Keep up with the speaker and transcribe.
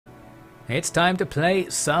It's time to play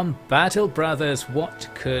some Battle Brothers. What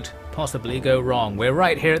could possibly go wrong? We're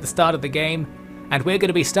right here at the start of the game, and we're going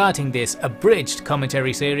to be starting this abridged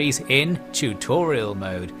commentary series in tutorial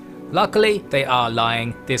mode. Luckily, they are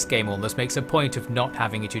lying. This game almost makes a point of not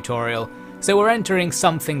having a tutorial. So we're entering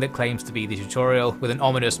something that claims to be the tutorial with an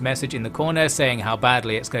ominous message in the corner saying how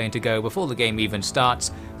badly it's going to go before the game even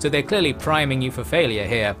starts. So they're clearly priming you for failure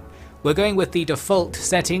here. We're going with the default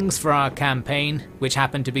settings for our campaign, which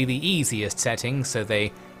happen to be the easiest settings, so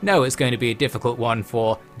they know it's going to be a difficult one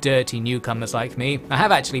for dirty newcomers like me. I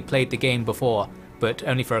have actually played the game before, but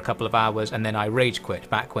only for a couple of hours, and then I rage quit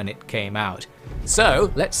back when it came out.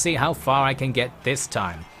 So let's see how far I can get this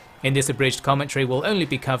time. In this abridged commentary, we'll only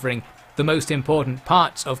be covering the most important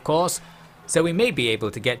parts, of course, so we may be able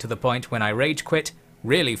to get to the point when I rage quit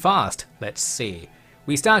really fast. Let's see.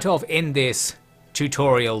 We start off in this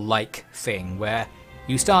tutorial-like thing where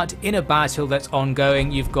you start in a battle that's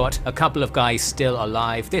ongoing. You've got a couple of guys still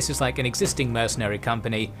alive. This is like an existing mercenary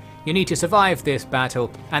company. You need to survive this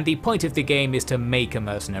battle, and the point of the game is to make a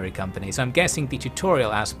mercenary company. So I'm guessing the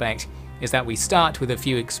tutorial aspect is that we start with a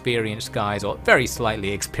few experienced guys, or very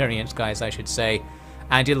slightly experienced guys I should say,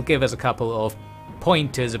 and it'll give us a couple of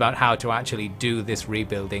pointers about how to actually do this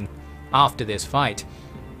rebuilding after this fight.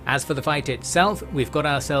 As for the fight itself, we've got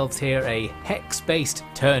ourselves here a hex-based,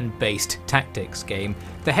 turn-based tactics game.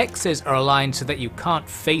 The hexes are aligned so that you can't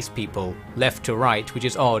face people left to right, which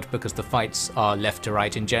is odd because the fights are left to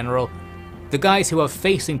right in general. The guys who are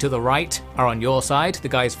facing to the right are on your side, the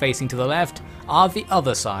guys facing to the left are the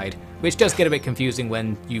other side, which does get a bit confusing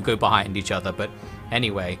when you go behind each other, but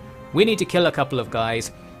anyway. We need to kill a couple of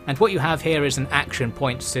guys, and what you have here is an action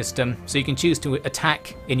point system, so you can choose to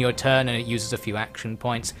attack in your turn and it uses a few action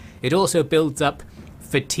points. It also builds up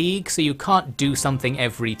fatigue, so you can't do something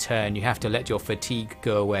every turn, you have to let your fatigue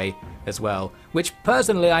go away as well, which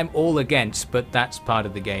personally I'm all against, but that's part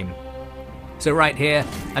of the game. So right here,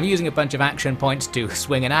 I'm using a bunch of action points to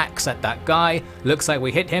swing an axe at that guy. Looks like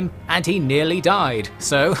we hit him, and he nearly died,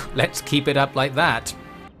 so let's keep it up like that.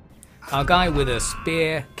 Our guy with a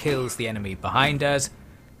spear kills the enemy behind us.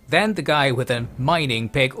 Then the guy with a mining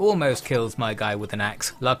pig almost kills my guy with an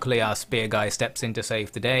axe. Luckily our spear guy steps in to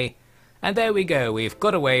save the day. And there we go, we've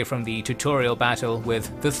got away from the tutorial battle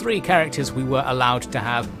with the 3 characters we were allowed to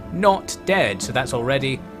have not dead, so that's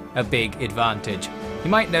already a big advantage. You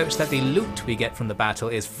might notice that the loot we get from the battle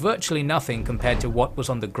is virtually nothing compared to what was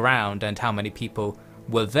on the ground and how many people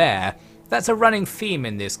were there. That's a running theme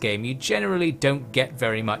in this game. You generally don't get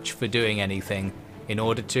very much for doing anything in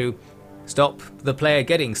order to stop the player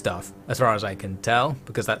getting stuff, as far as I can tell,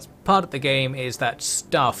 because that's part of the game, is that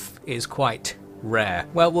stuff is quite rare.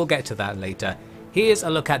 Well, we'll get to that later. Here's a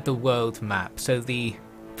look at the world map. So the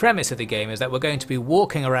premise of the game is that we're going to be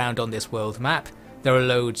walking around on this world map. There are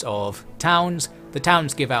loads of towns. The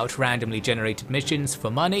towns give out randomly generated missions for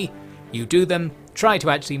money. You do them, try to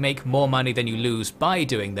actually make more money than you lose by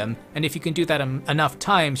doing them, and if you can do that enough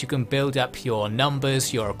times, you can build up your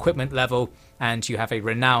numbers, your equipment level, and you have a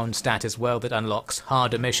renown stat as well that unlocks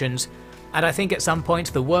harder missions. And I think at some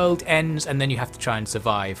point the world ends and then you have to try and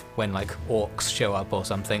survive when like orcs show up or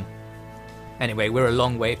something. Anyway, we're a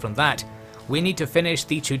long way from that. We need to finish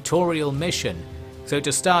the tutorial mission. So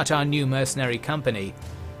to start our new mercenary company,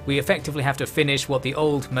 we effectively have to finish what the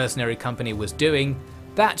old mercenary company was doing,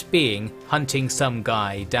 that being hunting some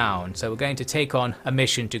guy down. So we're going to take on a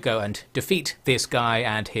mission to go and defeat this guy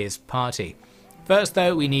and his party. First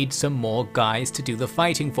though, we need some more guys to do the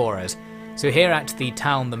fighting for us. So here at the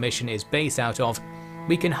town the mission is based out of,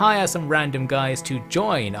 we can hire some random guys to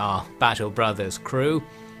join our Battle Brothers crew.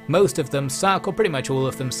 Most of them suck, or pretty much all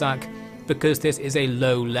of them suck, because this is a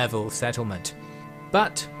low-level settlement.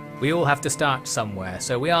 But we all have to start somewhere,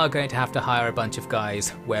 so we are going to have to hire a bunch of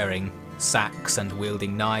guys wearing sacks and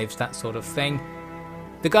wielding knives, that sort of thing.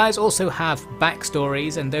 The guys also have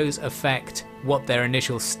backstories, and those affect what their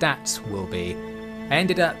initial stats will be. I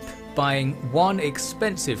ended up buying one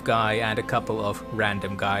expensive guy and a couple of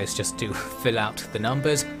random guys just to fill out the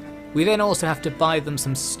numbers. We then also have to buy them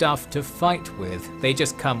some stuff to fight with. They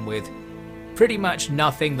just come with pretty much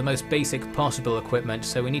nothing, the most basic possible equipment,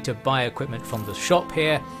 so we need to buy equipment from the shop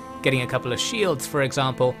here. Getting a couple of shields, for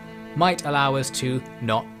example, might allow us to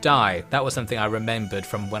not die. That was something I remembered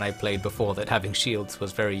from when I played before, that having shields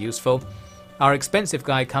was very useful. Our expensive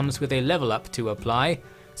guy comes with a level up to apply,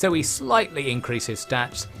 so we slightly increase his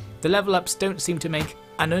stats. The level ups don't seem to make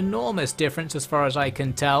an enormous difference as far as I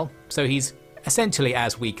can tell, so he's essentially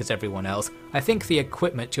as weak as everyone else. I think the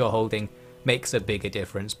equipment you're holding makes a bigger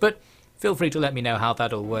difference, but feel free to let me know how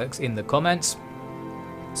that all works in the comments.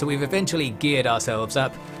 So we've eventually geared ourselves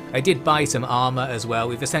up, I did buy some armor as well.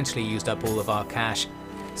 We've essentially used up all of our cash.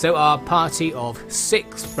 So our party of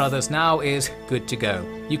 6 brothers now is good to go.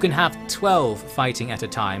 You can have 12 fighting at a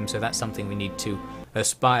time, so that's something we need to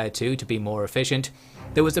aspire to be more efficient.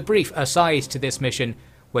 There was a brief aside to this mission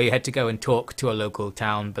where you had to go and talk to a local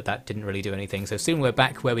town, but that didn't really do anything, so soon we're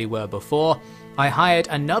back where we were before. I hired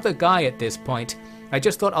another guy at this point. I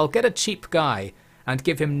just thought I'll get a cheap guy and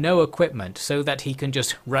give him no equipment so that he can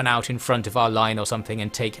just run out in front of our line or something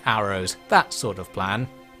and take arrows, that sort of plan.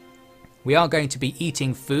 We are going to be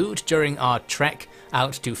eating food during our trek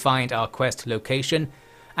out to find our quest location,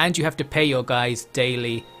 and you have to pay your guys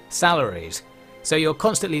daily salaries. So you're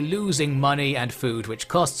constantly losing money and food, which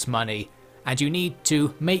costs money, and you need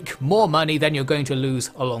to make more money than you're going to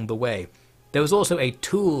lose along the way. There was also a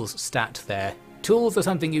tools stat there. Tools are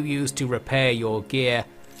something you use to repair your gear.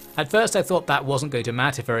 At first I thought that wasn't going to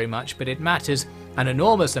matter very much, but it matters an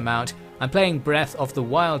enormous amount. I'm playing Breath of the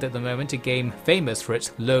Wild at the moment, a game famous for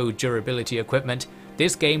its low durability equipment.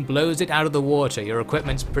 This game blows it out of the water. Your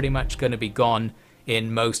equipment's pretty much going to be gone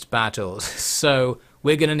in most battles, so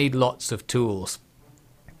we're going to need lots of tools.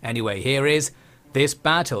 Anyway, here is this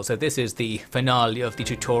battle. So this is the finale of the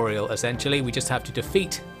tutorial essentially. We just have to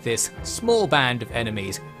defeat this small band of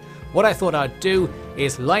enemies. What I thought I'd do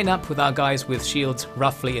is line up with our guys with shields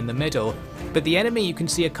roughly in the middle, but the enemy you can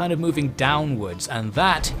see are kind of moving downwards, and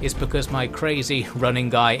that is because my crazy running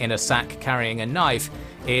guy in a sack carrying a knife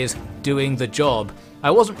is doing the job.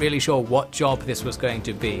 I wasn't really sure what job this was going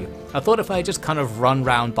to be. I thought if I just kind of run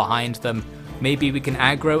round behind them, maybe we can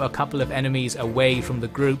aggro a couple of enemies away from the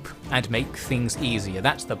group and make things easier.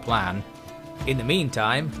 That's the plan. In the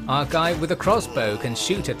meantime, our guy with a crossbow can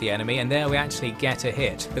shoot at the enemy, and there we actually get a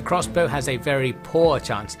hit. The crossbow has a very poor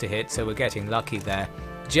chance to hit, so we're getting lucky there.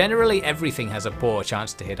 Generally everything has a poor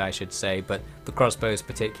chance to hit, I should say, but the crossbow is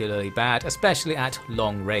particularly bad, especially at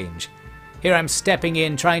long range. Here I'm stepping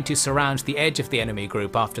in, trying to surround the edge of the enemy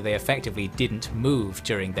group after they effectively didn't move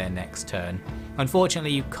during their next turn.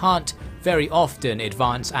 Unfortunately, you can't very often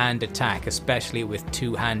advance and attack, especially with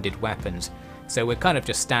two-handed weapons, so we're kind of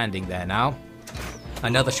just standing there now.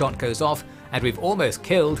 Another shot goes off, and we've almost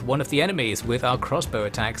killed one of the enemies with our crossbow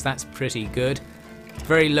attacks. That's pretty good.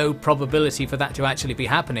 Very low probability for that to actually be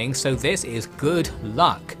happening, so this is good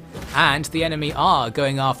luck. And the enemy are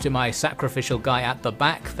going after my sacrificial guy at the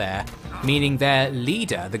back there, meaning their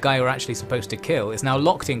leader, the guy we're actually supposed to kill, is now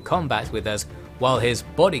locked in combat with us, while his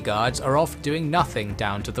bodyguards are off doing nothing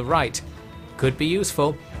down to the right. Could be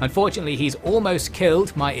useful. Unfortunately, he's almost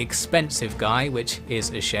killed my expensive guy, which is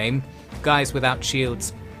a shame. Guys without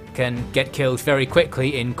shields can get killed very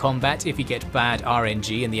quickly in combat if you get bad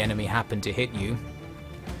RNG and the enemy happen to hit you.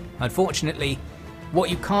 Unfortunately,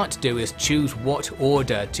 what you can't do is choose what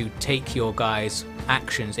order to take your guys'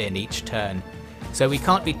 actions in each turn. So we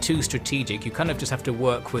can't be too strategic, you kind of just have to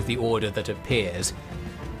work with the order that appears.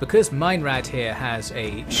 Because Meinrad here has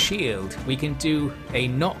a shield, we can do a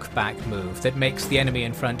knockback move that makes the enemy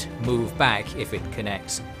in front move back if it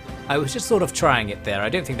connects. I was just sort of trying it there. I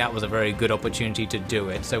don't think that was a very good opportunity to do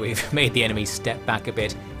it, so we've made the enemy step back a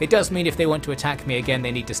bit. It does mean if they want to attack me again,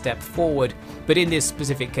 they need to step forward, but in this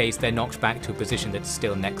specific case, they're knocked back to a position that's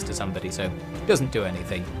still next to somebody, so it doesn't do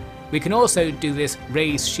anything. We can also do this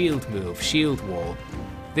raise shield move, shield wall.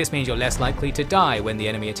 This means you're less likely to die when the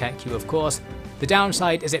enemy attack you, of course. The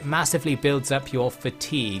downside is it massively builds up your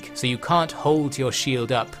fatigue, so you can't hold your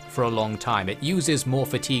shield up for a long time. It uses more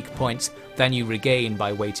fatigue points than you regain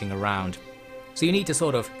by waiting around. So you need to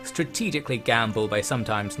sort of strategically gamble by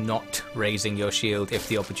sometimes not raising your shield if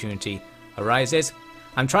the opportunity arises.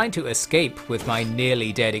 I'm trying to escape with my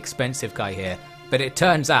nearly dead expensive guy here, but it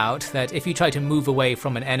turns out that if you try to move away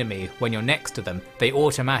from an enemy when you're next to them, they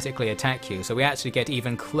automatically attack you, so we actually get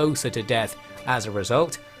even closer to death as a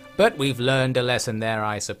result. But we've learned a lesson there,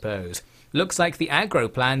 I suppose. Looks like the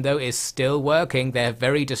aggro plan, though, is still working. They're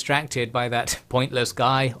very distracted by that pointless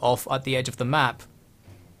guy off at the edge of the map.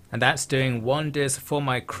 And that's doing wonders for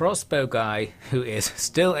my crossbow guy, who is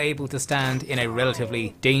still able to stand in a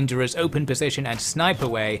relatively dangerous open position and snipe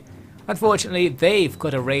away. Unfortunately, they've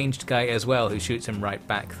got a ranged guy as well who shoots him right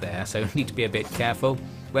back there, so need to be a bit careful.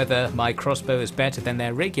 Whether my crossbow is better than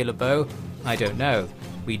their regular bow, I don't know.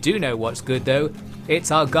 We do know what's good though.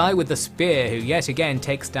 It's our guy with the spear who yet again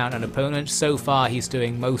takes down an opponent. So far he's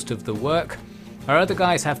doing most of the work. Our other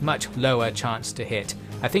guys have much lower chance to hit.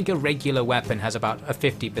 I think a regular weapon has about a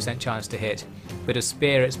 50% chance to hit, but a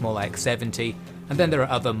spear it's more like 70, and then there are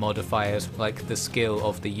other modifiers like the skill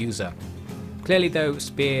of the user. Clearly though,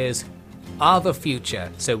 spears are the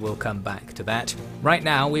future, so we'll come back to that. Right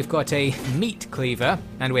now we've got a meat cleaver,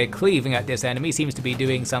 and we're cleaving at this enemy. Seems to be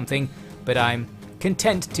doing something, but I'm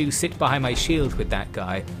content to sit behind my shield with that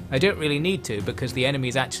guy. I don't really need to because the enemy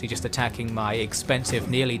is actually just attacking my expensive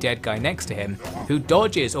nearly dead guy next to him, who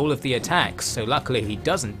dodges all of the attacks, so luckily he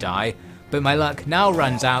doesn't die, but my luck now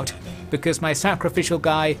runs out because my sacrificial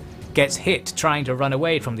guy gets hit trying to run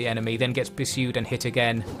away from the enemy, then gets pursued and hit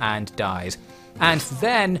again and dies. And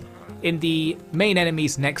then in the main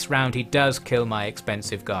enemy's next round he does kill my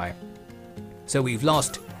expensive guy. So we've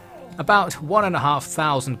lost about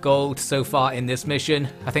 1,500 gold so far in this mission.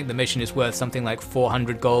 I think the mission is worth something like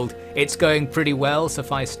 400 gold. It's going pretty well,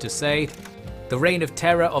 suffice to say. The reign of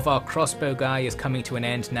terror of our crossbow guy is coming to an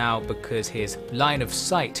end now because his line of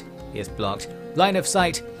sight is blocked. Line of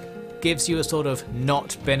sight gives you a sort of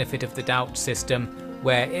not benefit of the doubt system,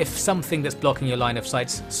 where if something that's blocking your line of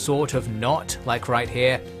sight's sort of not, like right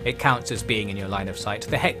here, it counts as being in your line of sight.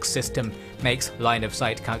 The hex system makes line of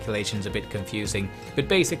sight calculations a bit confusing, but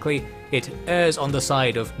basically it errs on the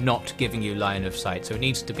side of not giving you line of sight, so it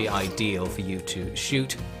needs to be ideal for you to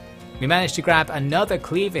shoot. We managed to grab another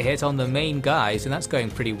cleaver hit on the main guys, and that's going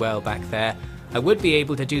pretty well back there. I would be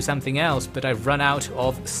able to do something else, but I've run out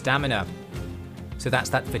of stamina. So that's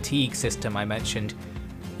that fatigue system I mentioned.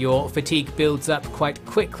 Your fatigue builds up quite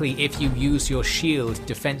quickly if you use your shield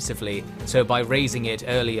defensively, so by raising it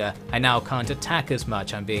earlier I now can't attack as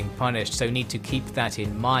much, I'm being punished, so need to keep that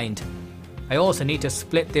in mind. I also need to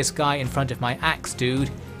split this guy in front of my axe dude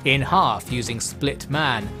in half using split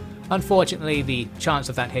man. Unfortunately the chance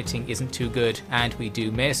of that hitting isn't too good and we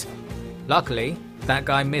do miss. Luckily that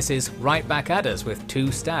guy misses right back at us with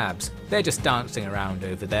 2 stabs. They're just dancing around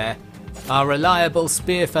over there. Our reliable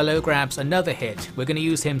spear fellow grabs another hit. We're going to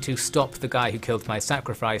use him to stop the guy who killed my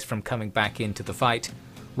sacrifice from coming back into the fight.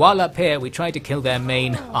 While up here we try to kill their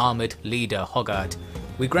main armoured leader, Hoggard.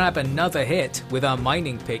 We grab another hit with our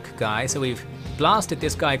mining pick guy, so we've blasted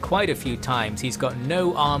this guy quite a few times. He's got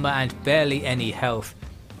no armour and barely any health.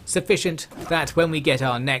 Sufficient that when we get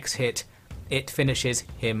our next hit, it finishes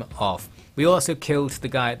him off. We also killed the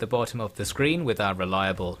guy at the bottom of the screen with our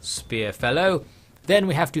reliable spear fellow. Then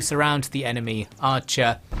we have to surround the enemy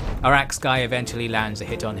archer. Our axe guy eventually lands a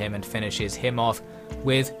hit on him and finishes him off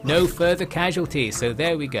with no further casualties, so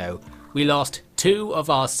there we go. We lost 2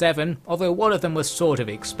 of our 7, although one of them was sort of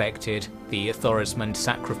expected. The Thorismund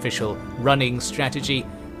sacrificial running strategy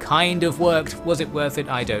kind of worked. Was it worth it?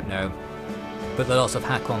 I don't know. But the loss of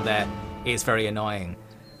Hakon there is very annoying.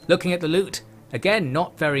 Looking at the loot, again,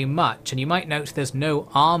 not very much, and you might note there's no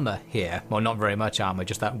armour here. Well, not very much armour,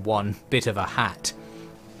 just that one bit of a hat.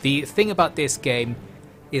 The thing about this game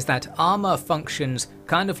is that armour functions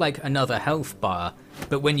kind of like another health bar,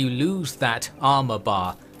 but when you lose that armour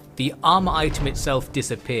bar, the armour item itself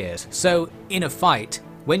disappears. So in a fight,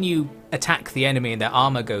 when you attack the enemy and their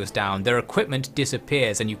armour goes down, their equipment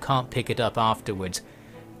disappears and you can't pick it up afterwards.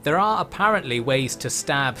 There are apparently ways to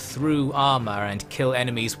stab through armour and kill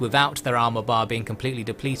enemies without their armour bar being completely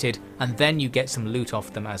depleted, and then you get some loot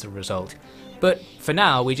off them as a result. But for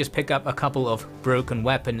now we just pick up a couple of broken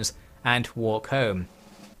weapons and walk home.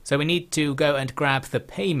 So we need to go and grab the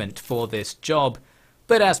payment for this job,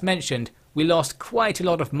 but as mentioned we lost quite a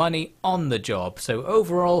lot of money on the job, so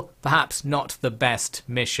overall perhaps not the best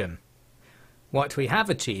mission. What we have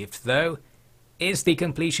achieved though is the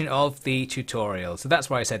completion of the tutorial. So that's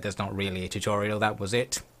why I said there's not really a tutorial, that was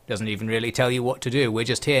it. Doesn't even really tell you what to do, we're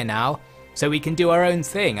just here now, so we can do our own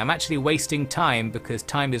thing. I'm actually wasting time because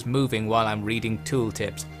time is moving while I'm reading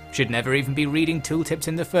tooltips. Should never even be reading tooltips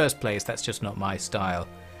in the first place, that's just not my style.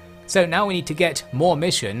 So now we need to get more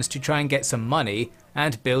missions to try and get some money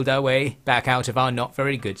and build our way back out of our not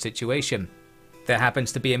very good situation. There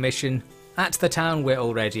happens to be a mission at the town we're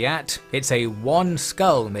already at. It's a 1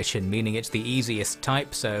 skull mission, meaning it's the easiest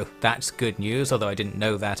type, so that's good news, although I didn't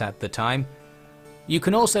know that at the time. You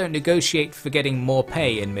can also negotiate for getting more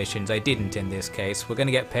pay in missions. I didn't in this case. We're going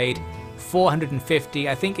to get paid 450.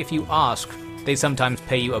 I think if you ask, they sometimes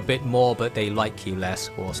pay you a bit more, but they like you less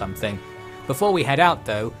or something. Before we head out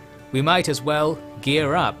though, we might as well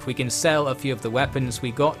gear up. We can sell a few of the weapons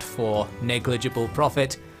we got for negligible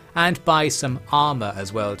profit, and buy some armour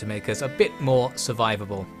as well to make us a bit more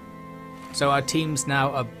survivable. So our team's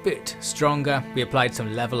now a bit stronger. We applied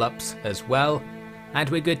some level ups as well, and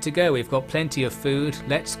we're good to go. We've got plenty of food.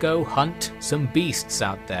 Let's go hunt some beasts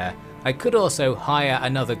out there. I could also hire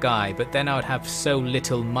another guy, but then I would have so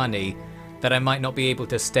little money that I might not be able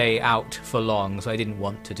to stay out for long, so I didn't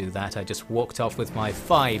want to do that. I just walked off with my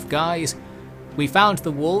 5 guys. We found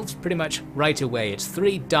the wolves pretty much right away. It's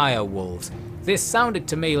 3 dire wolves. This sounded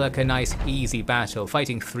to me like a nice easy battle,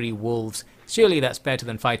 fighting 3 wolves. Surely that's better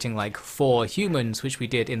than fighting like 4 humans, which we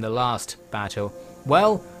did in the last battle.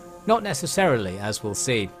 Well, not necessarily, as we'll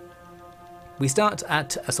see. we start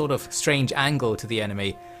at a sort of strange angle to the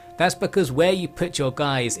enemy. That's because where you put your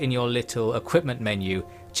guys in your little equipment menu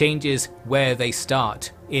changes where they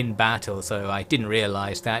start in battle, so I didn't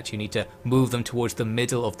realise that. You need to move them towards the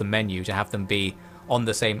middle of the menu to have them be on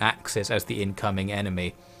the same axis as the incoming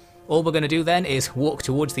enemy. All we're going to do then is walk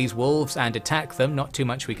towards these wolves and attack them. Not too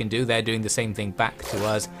much we can do, they're doing the same thing back to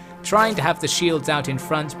us. Trying to have the shields out in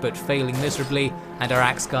front but failing miserably, and our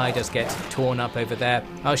axe guy does get torn up over there.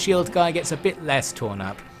 Our shield guy gets a bit less torn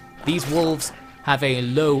up. These wolves have a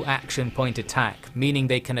low action point attack, meaning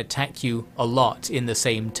they can attack you a lot in the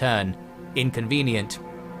same turn. Inconvenient.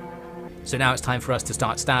 So now it's time for us to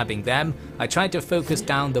start stabbing them. I tried to focus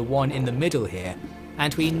down the one in the middle here,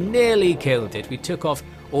 and we nearly killed it. We took off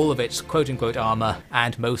all of its quote-unquote armor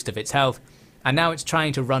and most of its health, and now it's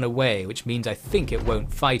trying to run away, which means I think it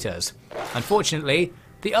won't fight us. Unfortunately,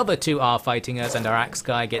 the other two are fighting us, and our axe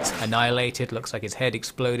guy gets annihilated. Looks like his head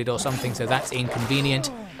exploded or something, so that's inconvenient.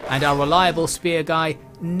 And our reliable spear guy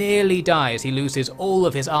nearly dies. He loses all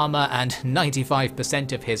of his armor and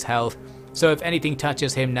 95% of his health, so if anything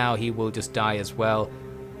touches him now, he will just die as well.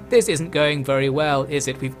 This isn't going very well, is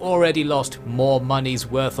it? We've already lost more money's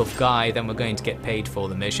worth of guy than we're going to get paid for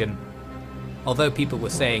the mission. Although people were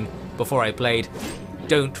saying before I played,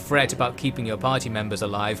 don't fret about keeping your party members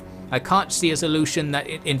alive, I can't see a solution that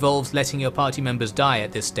it involves letting your party members die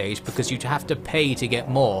at this stage, because you'd have to pay to get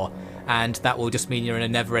more, and that will just mean you're in a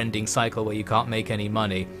never-ending cycle where you can't make any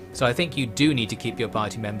money. So I think you do need to keep your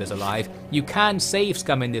party members alive. You can save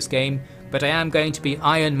scum in this game, but I am going to be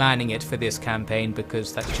Iron Manning it for this campaign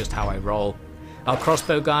because that's just how I roll. Our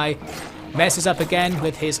crossbow guy messes up again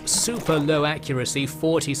with his super low accuracy,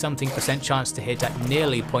 40-something% chance to hit at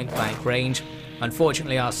nearly point-blank range.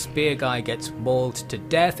 Unfortunately, our spear guy gets mauled to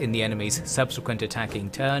death in the enemy's subsequent attacking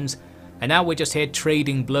turns. And now we're just here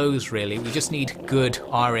trading blows, really. We just need good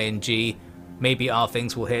RNG. Maybe our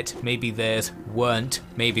things will hit, maybe theirs won't,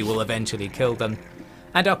 maybe we'll eventually kill them.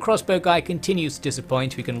 And our crossbow guy continues to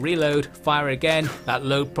disappoint. We can reload, fire again, that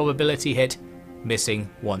low probability hit, missing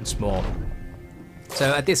once more.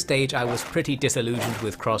 So at this stage I was pretty disillusioned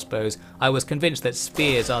with crossbows. I was convinced that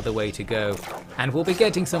spears are the way to go. And we'll be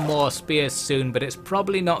getting some more spears soon, but it's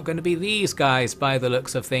probably not going to be these guys by the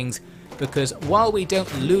looks of things, because while we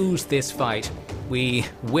don't lose this fight, we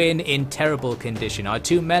win in terrible condition. Our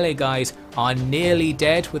two melee guys are nearly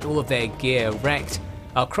dead with all of their gear wrecked.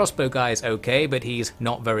 Our crossbow guy is okay, but he's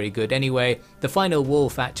not very good anyway. The final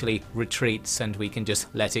wolf actually retreats and we can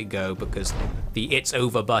just let it go because the "it's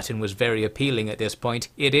over" button was very appealing at this point.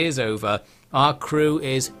 It is over. Our crew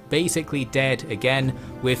is basically dead again,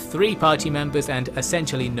 with 3 party members and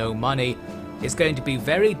essentially no money. It's going to be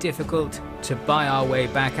very difficult to buy our way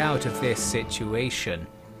back out of this situation.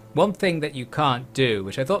 One thing that you can't do,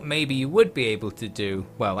 which I thought maybe you would be able to do,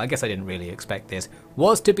 well, I guess I didn't really expect this,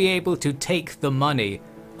 was to be able to take the money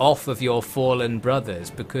off of your fallen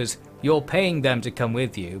brothers, because you're paying them to come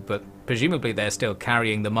with you, but presumably they're still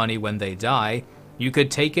carrying the money when they die. You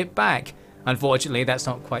could take it back. Unfortunately, that's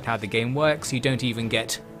not quite how the game works. You don't even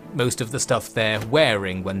get most of the stuff they're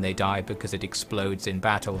wearing when they die because it explodes in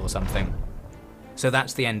battle or something. So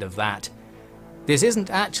that's the end of that. This isn't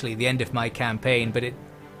actually the end of my campaign, but it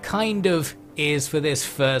kind of is for this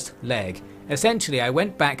first leg. Essentially, I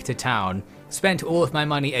went back to town, spent all of my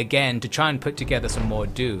money again to try and put together some more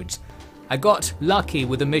dudes. I got lucky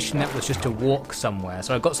with a mission that was just to walk somewhere,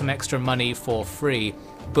 so I got some extra money for free,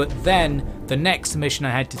 but then the next mission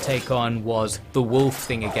I had to take on was the wolf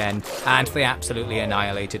thing again, and they absolutely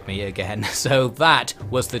annihilated me again, so that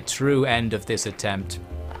was the true end of this attempt.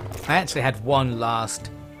 I actually had one last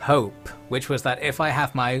hope, which was that if I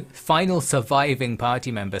have my final surviving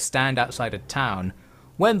party member stand outside of town,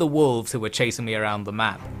 when the wolves who were chasing me around the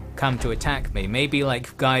map come to attack me, maybe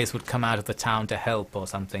like guys would come out of the town to help or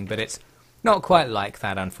something, but it's not quite like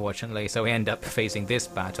that, unfortunately, so we end up facing this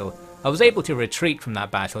battle. I was able to retreat from that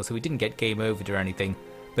battle, so we didn't get game overed or anything,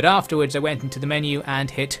 but afterwards I went into the menu and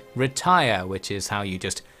hit retire, which is how you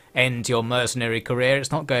just end your mercenary career.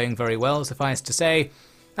 It's not going very well, suffice to say.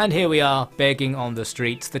 And here we are, begging on the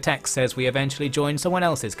streets. The text says we eventually joined someone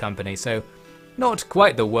else's company, so not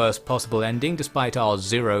quite the worst possible ending despite our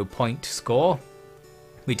 0-point score.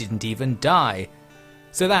 We didn't even die.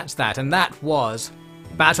 So that's that, and that was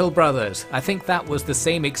Battle Brothers. I think that was the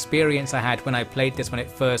same experience I had when I played this when it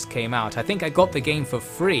first came out. I think I got the game for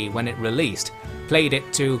free when it released, played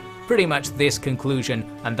it to pretty much this conclusion,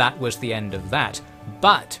 and that was the end of that.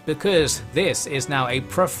 But because this is now a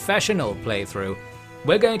professional playthrough,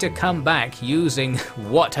 we're going to come back using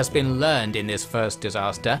what has been learned in this first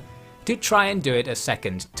disaster to try and do it a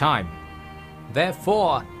second time.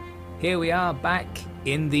 Therefore, here we are back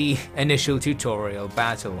in the initial tutorial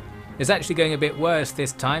battle. It's actually going a bit worse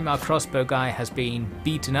this time. Our crossbow guy has been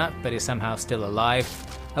beaten up but is somehow still alive.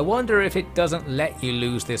 I wonder if it doesn't let you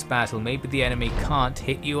lose this battle. Maybe the enemy can't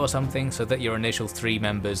hit you or something so that your initial 3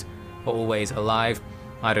 members are always alive.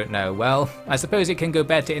 I don't know. Well, I suppose it can go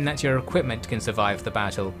better in that your equipment can survive the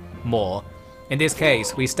battle more. In this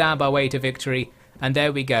case, we stab our way to victory, and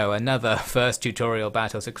there we go, another first tutorial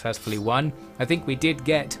battle successfully won. I think we did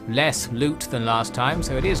get less loot than last time,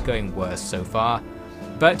 so it is going worse so far.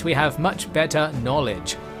 But we have much better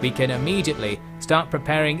knowledge. We can immediately start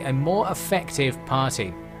preparing a more effective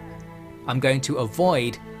party. I'm going to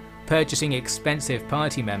avoid purchasing expensive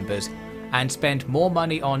party members and spend more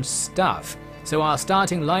money on stuff. So our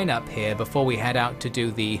starting lineup here before we head out to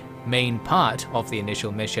do the main part of the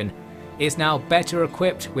initial mission is now better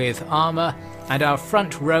equipped with armor, and our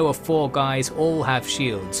front row of 4 guys all have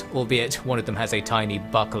shields, albeit one of them has a tiny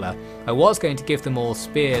buckler. I was going to give them all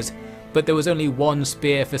spears, but there was only 1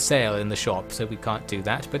 spear for sale in the shop, so we can't do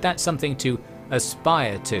that, but that's something to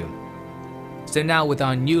aspire to. So now with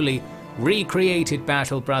our newly recreated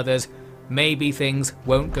Battle Brothers, maybe things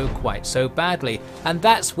won't go quite so badly, and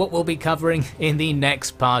that's what we'll be covering in the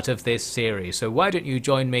next part of this series. So why don't you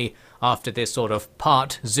join me after this sort of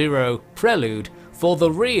part 0 prelude for the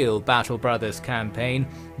real Battle Brothers campaign,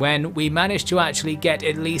 when we manage to actually get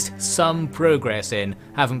at least some progress in.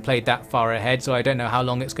 Haven't played that far ahead, so I don't know how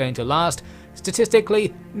long it's going to last.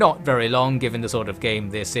 Statistically, not very long given the sort of game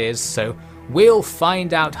this is, so we'll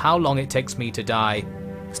find out how long it takes me to die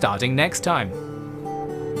starting next time.